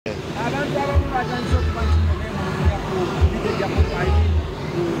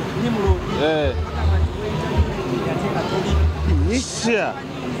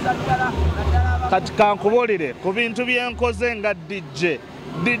Kati kankubuulire ku bintu byenkoze nga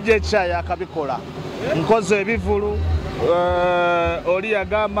DJ Chaya akabikola nkoze ebivulu oli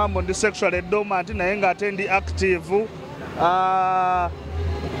yagamba mbu ndi sexually dormant naye ng'ate ndi active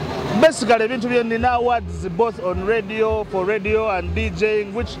basically ebintu bye nina awards both on radio for radio and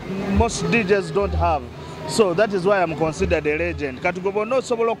DJing which most DJs don't have, so that is why I'm considered a legend. Kati gwe bonna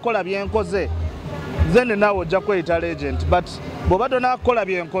osobola okukola byenkoze then naawe ojja kweyita legend, but bw'oba tonakola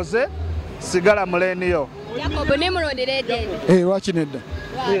byenkoze sigala muleniyo. Jacob Nimrod legend. Lwaki nedda?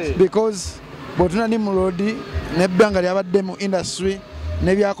 Because bw'otuna Nimrod n'ebbanga lyabadde mu industry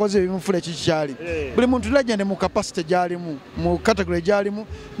n'ebyakoze ebimufula kikyali. Buli muntu legend mu capacity gyalimu, mu category gyalimu,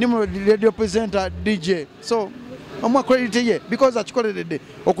 Nimrod radio presenter DJ. So omwa credit ye because akikoleredde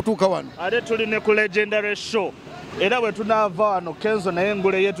okutuuka wano. Ate tuli ne ku legendary show. Era bwe tunaava wano Kenzo naye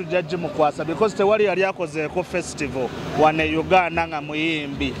engule yetu jajje mukwasa because tewali yali akozeeko festival wane Uganda nga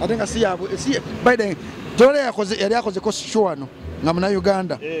muyimbi. Ate nga si yabwe by the tole yali akozeko show wano nga muna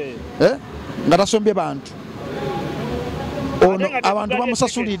Uganda. Nga tasombye bantu. Ono abantu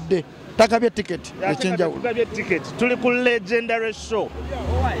bamusasulidde takabye ticket ekyenjawulo. Takabye ticket tuli ku legendary show.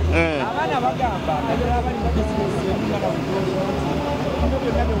 Abaana bagamba abali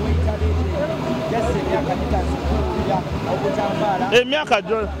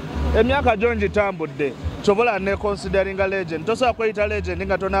emyaka gyo ngitambudde kyobola ne considering a legend tosobola kweyita legend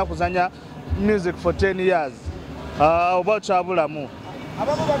nga tonakuzanya music for 10 years oba okyabulamu.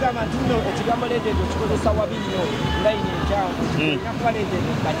 Abamu bagamba nti nno ekigambo legend okikozesa wabi nnyo layini enkyamu nakuba legend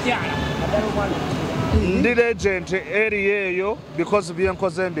bakyala naddala omwana ndi legend eri eyo because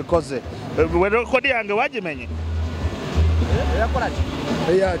byenkoze mbikoze. Rekodi yange wagimenye eyakolaki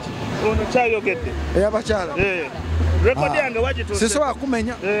eyaki ono kyayogedde eyabakyala rekodi yange wagituuse sisobola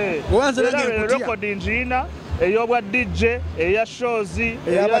kumenya rekodi njiina ey'obwa DJ eya shows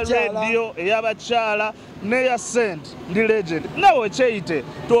eya radio ey'abakyala n'eya sent ndi legend nawe kyeyite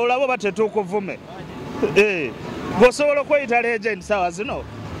twolabo batetukuvume gwosobola okweyita legend sawa zino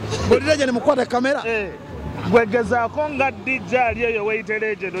buli legend mukwate kamera gwegezaako nga DJ ali eyo weyite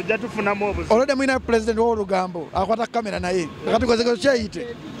legend ojja tufunamu obuzibu. Olwedde mwina president w'olugambo akwata kamera naye akati gwezegezo kyeyite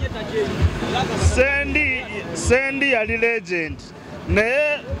Sendi yali legend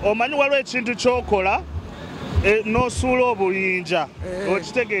naye omanyi waliwo ekintu kyokola n'osuula obuyinja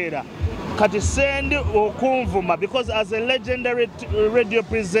okitegeera kati Sendi okunvuma because as a legendary radio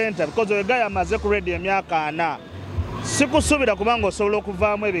presenter because oyo guy amaze ku radio emyaka 4 sikusuubira kubanga osobola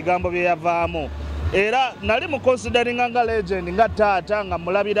okuvaamu ebigambo bye yavaamu era nali mu considering nga legend nga taata nga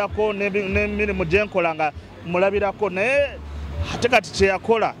mulabirako n'emirimu gye nkola nga mulabirako naye ate kati kye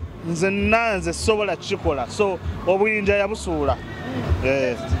yakola nze sobola kikola so obuyinja yabusuula.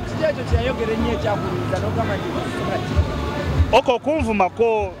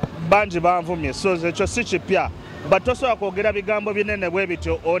 Okunvumako bangi banvumye so ekyo si kipya but tosobola kwogera bigambo binene bwe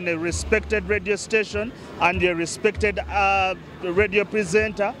bityo on a respected radio station and a respected radio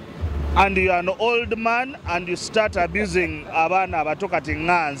presenter and you are an old man and you start abusing abaana abato kati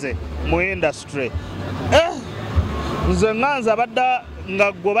nganze mu industry. Nze nganze abadda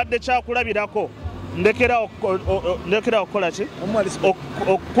nga gwobadde kyakulabirako ndekera okukola ki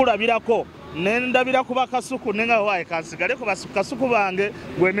okulabirako nendabira ku bakasuku nenga wae kansigale ku bakasuku bange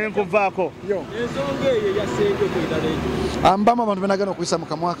gwe nenkuvaako ensonga eyo yaseeko kwita ambama abantu benagana okuyisa mu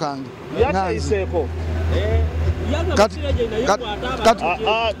kamwa kange yateyiseeko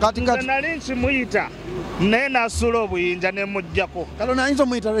kati nali nkimuyita naye nasula obuyinja nemujjako kalo nayinza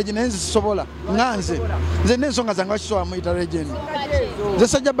omuyita legend naye nzisobola nganze nze n'ensonga zange wakisobola muyita legend nze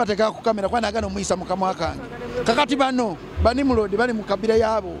sajja bateka ku kamera kwa nagana omuyisa mu kamwa kange kakati bano Nimrod bali mu kabira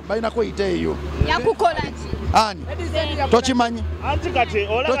yaabo balina kweyita eyo yakukola ki ani tokimanyi anti kati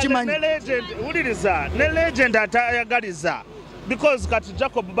olaba ne legend uliriza ne legend atayagaliza because kati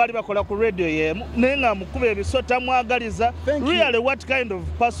Jacob bali bakola ku radio yemu nenga mukube ebisota mwagaliza really what kind of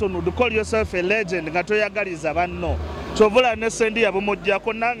person would call yourself a legend nga toyagaliza banno kyovula ne Sendi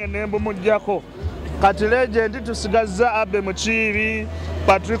yabumujjako nange nembumujjako kati legend tusigaza Abe Mukiibi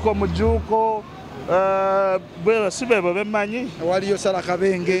Patrick Omujuko bwe sibebo bemanyi waliyo Sara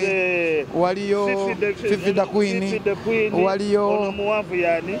Kabenge waliyo Fifi da Queen waliyo ono muwavu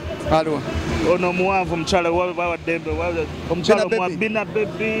yani alwa ono muwavu mchala wa dembe omchala mwa Bina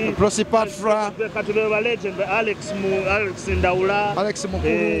Baby Prosipatra kati be legend Alex Ndaula Alex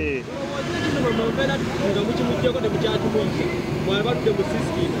Mukuru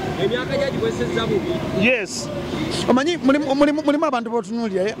yes omanyi mulimu abantu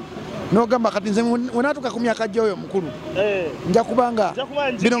botunulya n'ogamba kati nze we natuuka ku myaka gy'oyo mukulu nja kubanga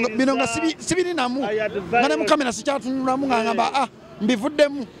bino nga sibiri namu nga ne mukamera sikyatunulamu nga ngamba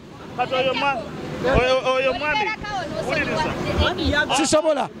mbivuddemu kati oyo mwami uliriza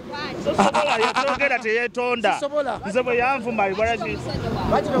sisobola yatogera teyeetonda nze bwe yanvuma ibalaki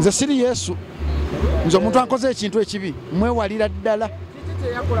nze siri Yesu nze omuntu ankoze ekintu ekibi mwewalira ddala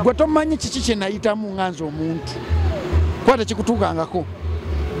gwe tomanyi kiki kye nayitamu nga nze omuntu kuba tekikutuukangako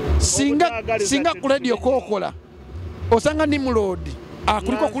singa ku radio kookola osanga Nimrod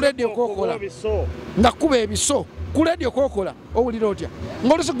akuliko ku radio kookola nga kuba ebiso ku radio kookola owulira otya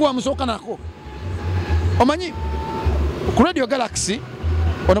ng'olusi gwe wamusooka nako omanyi ku radio Galaxy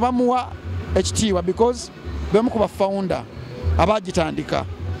ono bamuwa ekitiibwa because bemu ku bafounder abagitandika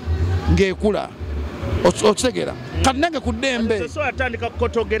ng'ekula okitegeera kati nange ku ddembe so atandika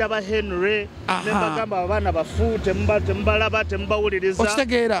kukotogera ba Henry ne bagamba abaana bafu tembalaba tembawuliriza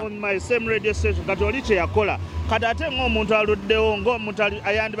okitegeera on my same radio station kati oli kye yakola kati ate ng'omuntu aluddewo ng'omuntu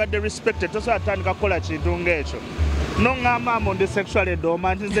ayandibadde respected tosobola atandika kukola kintu ng'ekyo noŋŋamba mo ndi sexual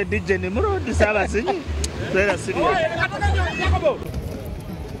edoma nti nze DJ Nimrod Saabazinyi era serious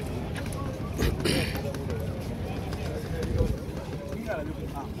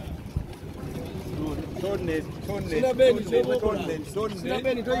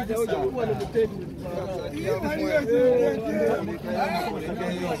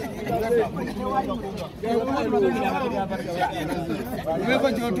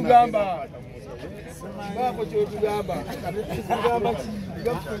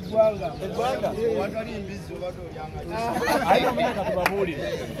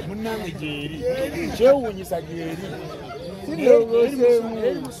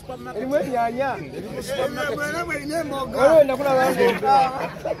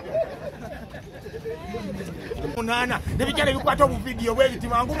Munana nebijale bikwata obu video bwe biti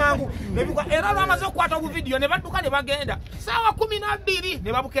mangu nebikwa era lwamaze okukwata obu video ne badduka ne bagenda sawa 12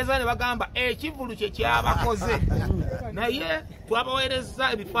 ne babukeza ne bagamba ekivulu kye kyabakoze naye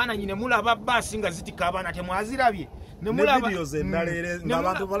twabaweereza ebifaananyi ne mulaba basi nga zitika abaana temwazirabye nemulaba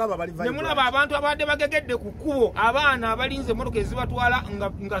abantu abadde bagegedde ku kkubo abaana abalinze emmotoka ezibatwala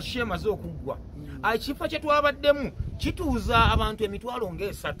nga shema z'okuggwa ekifo kye twabaddemu kituuza abantu emitwalo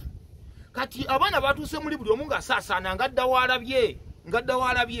ng'esatu kati abaana batuuse muli buli omu ng'asaasaana ngadda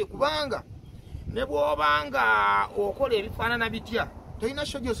waalabye kubanga ne bw'obanga okola ebifaanana bitya tolina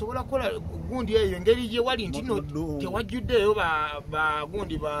sho gy'osobola kukola gundi eyo engeri gye wali nti no tewajjuddeeyo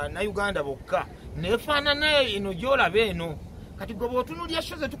bagundi ba Uganda bokka nefaanana eno gy'olaba eno kati gwe bw'otunuulya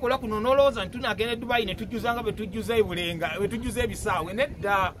sho ze tukola kuno n'olowooza nti tunagenda Dubai ne tujjuza nga bwe tujjuza Ibulenga bwe tujjuza ebisaawe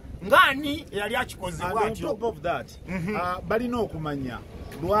nedda ng'ani eyali akikoze bw'atyo balina okumanya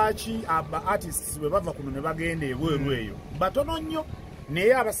lwaki aba artists bwe bava kuno ne bagenda ebweru eyo batono nnyo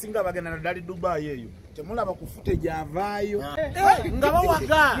naye abasinga bagenda naddala Dubai eyo temulaba ku footage avaayo nga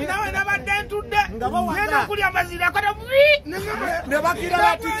bawaga nawe nabadde ntudde nga bawaga nena kulya amazira kata ne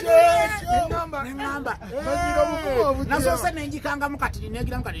bakira neŋŋamba nasoose nenjikangamu kati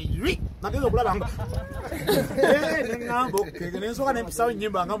negiramu kati nageza okulaba nga neŋŋamba okege nensooka nempisawo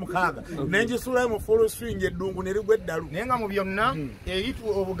ennyimba nga 6 nenjisulayo mu full swing eddungu nerigwa eddalu naye nga mu byonna eyitu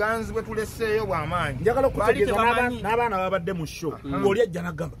obuganzi bwe tuleseeyo bw'amaanyi njagala okutegeeza n'abaana babadde mu show ng'oli ajja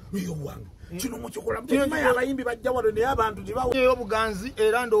nagamba eyo wange kino mukikola mutemaye abayimbi bajja wano naye abantu tibaweeyo obuganzi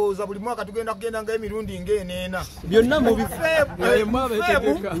era ndowooza buli mwaka tugenda kugenda emirundi ng'eneena byonna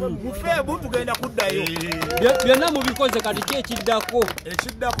mufeebu tugenda kuddayo byonna mubikoze kati ki ekiddako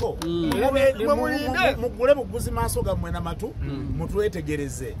mugule buguzi maaso gammwe n'amatu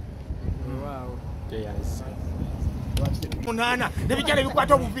mutwetegereze munana nebijale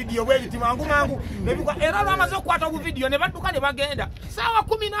bikwata obu video bwe biti mangu nebikwa era lwamaze okukwata obu video ne badduka ne bagenda sawa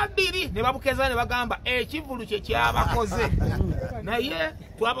 12 ne babukeza ne bagamba ekivulu kye kyabakoze naye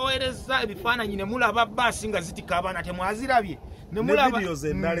twabaweereza ebifaananyi ne mulaba basi nga zitika abaana temwazirabye nemulaba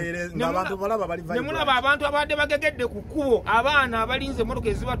abantu abadde bagegedde ku kkubo abaana abalinze emmotoka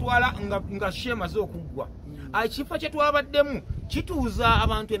ezibatwala nga shema z'okuggwa ekifo kye twabaddemu kituuza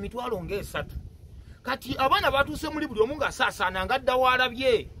abantu emitwalo ng'esatu kati abaana batuuse muli buli omu ng'asaasaana ngadda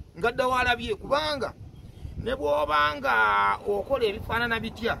waalabye kubanga ne bw'obanga okola ebifaanana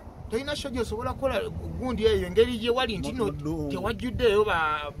bitya tolina sho gy'osobola kukola gundi eyo engeri gye wali nti no tewajjuddeeyo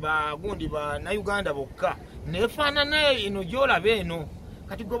bagundi ba Uganda bokka nefaanana eno gy'olaba eno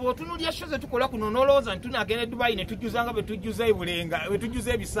kati gwe bw'otunuulya sho ze tukola kuno n'olowooza nti tunagenda Dubai ne tujjuza nga bwe tujjuza Ibulenga bwe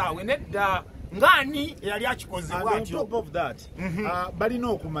tujjuza ebisaawe nedda ng'ani eyali akikoze bw'atyo balina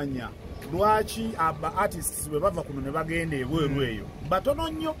okumanya lwaki aba artists bwe bava kuno ne bagenda ebweru eyo batono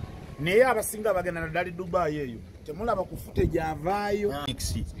nnyo naye abasinga bagenda naddala Dubai eyo temulaba ku footage avaayo.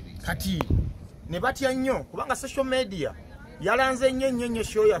 Kati ne batya nnyo kubanga social media yalanze nnyo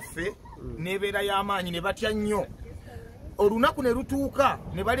show yaffe nebeera y'amaanyi ne batya nnyo. Olunaku ne lutuuka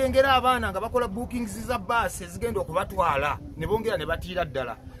ne balengera abaana nga bakola bookings za bus ezigenda okubatwala ne bongera ne batiira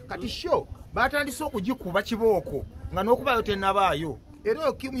ddala. Kati show batandise okugikuba kibooko nga n'okubaayo tennabaayo.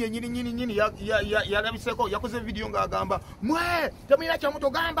 Era Kim nyini yalabiseko yakoze video ng'agamba mwe temuyira kya muto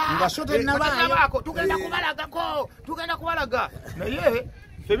gamba nga show tennabaayo tugenda kubalaga naye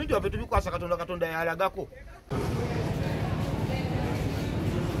ebintu byaffe tubikwasa Katonda yalagako.